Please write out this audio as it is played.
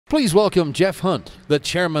Please welcome Jeff Hunt, the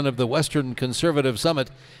chairman of the Western Conservative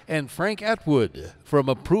Summit, and Frank Atwood from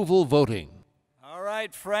Approval Voting. All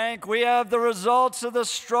right, Frank, we have the results of the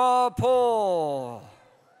straw poll.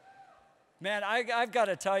 Man, I've got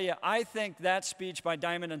to tell you, I think that speech by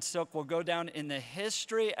Diamond and Silk will go down in the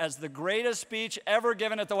history as the greatest speech ever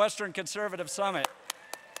given at the Western Conservative Summit.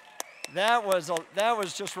 That was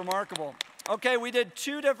just remarkable. Okay, we did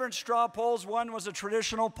two different straw polls. One was a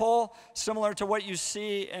traditional poll, similar to what you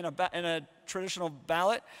see in a traditional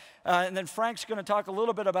ballot. And then Frank's going to talk a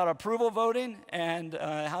little bit about approval voting and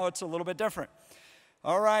how it's a little bit different.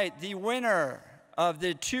 All right, the winner of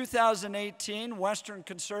the 2018 Western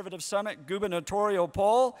Conservative Summit gubernatorial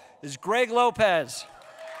poll is Greg Lopez.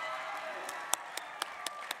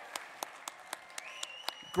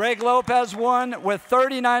 Greg Lopez won with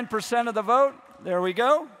 39% of the vote. There we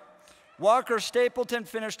go. Walker Stapleton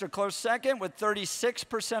finished a close second with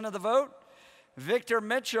 36% of the vote. Victor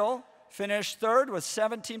Mitchell finished third with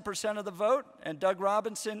 17% of the vote. And Doug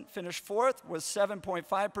Robinson finished fourth with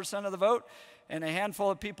 7.5% of the vote. And a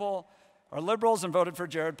handful of people are liberals and voted for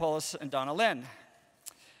Jared Polis and Donna Lynn.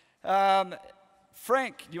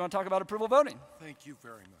 Frank, do you want to talk about approval voting? Thank you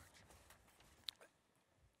very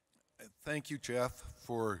much. Thank you, Jeff,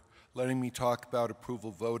 for letting me talk about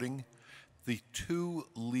approval voting. The two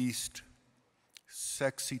least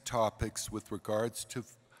sexy topics with regards to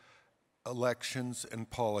elections and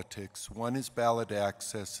politics, one is ballot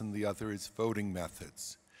access and the other is voting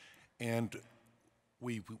methods. And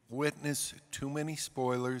we witness too many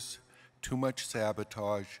spoilers, too much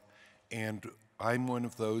sabotage, and I'm one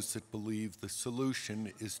of those that believe the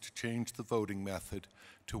solution is to change the voting method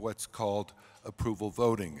to what's called approval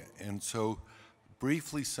voting. And so,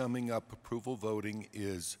 briefly summing up approval voting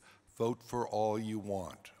is vote for all you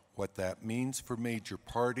want. What that means for major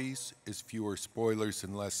parties is fewer spoilers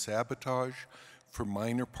and less sabotage. For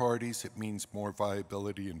minor parties, it means more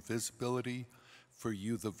viability and visibility. For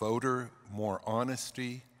you, the voter, more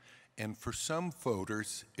honesty. And for some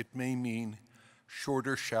voters, it may mean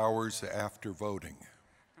shorter showers after voting.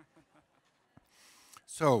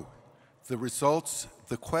 So, the results,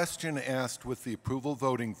 the question asked with the approval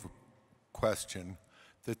voting question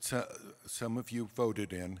that some of you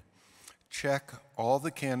voted in, check all the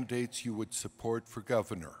candidates you would support for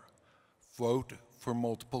governor. Vote for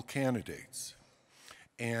multiple candidates.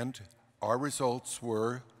 And our results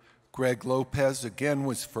were Greg Lopez again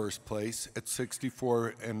was first place at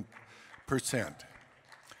 64%.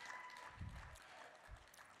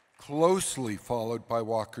 Closely followed by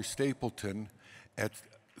Walker Stapleton at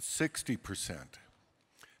 60%.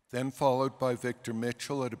 Then followed by Victor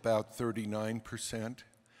Mitchell at about 39%.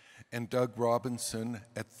 And Doug Robinson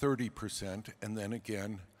at 30%, and then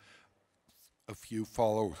again, a few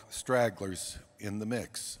follow stragglers in the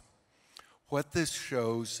mix. What this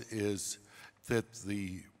shows is that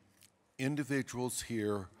the individuals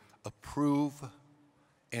here approve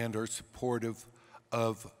and are supportive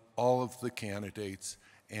of all of the candidates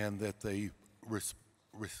and that they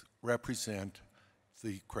represent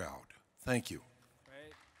the crowd. Thank you.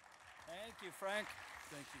 Great. Thank you, Frank.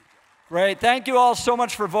 Thank you. Great. Thank you all so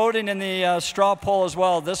much for voting in the straw poll as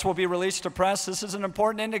well. This will be released to press. This is an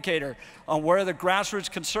important indicator on where the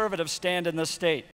grassroots conservatives stand in this state.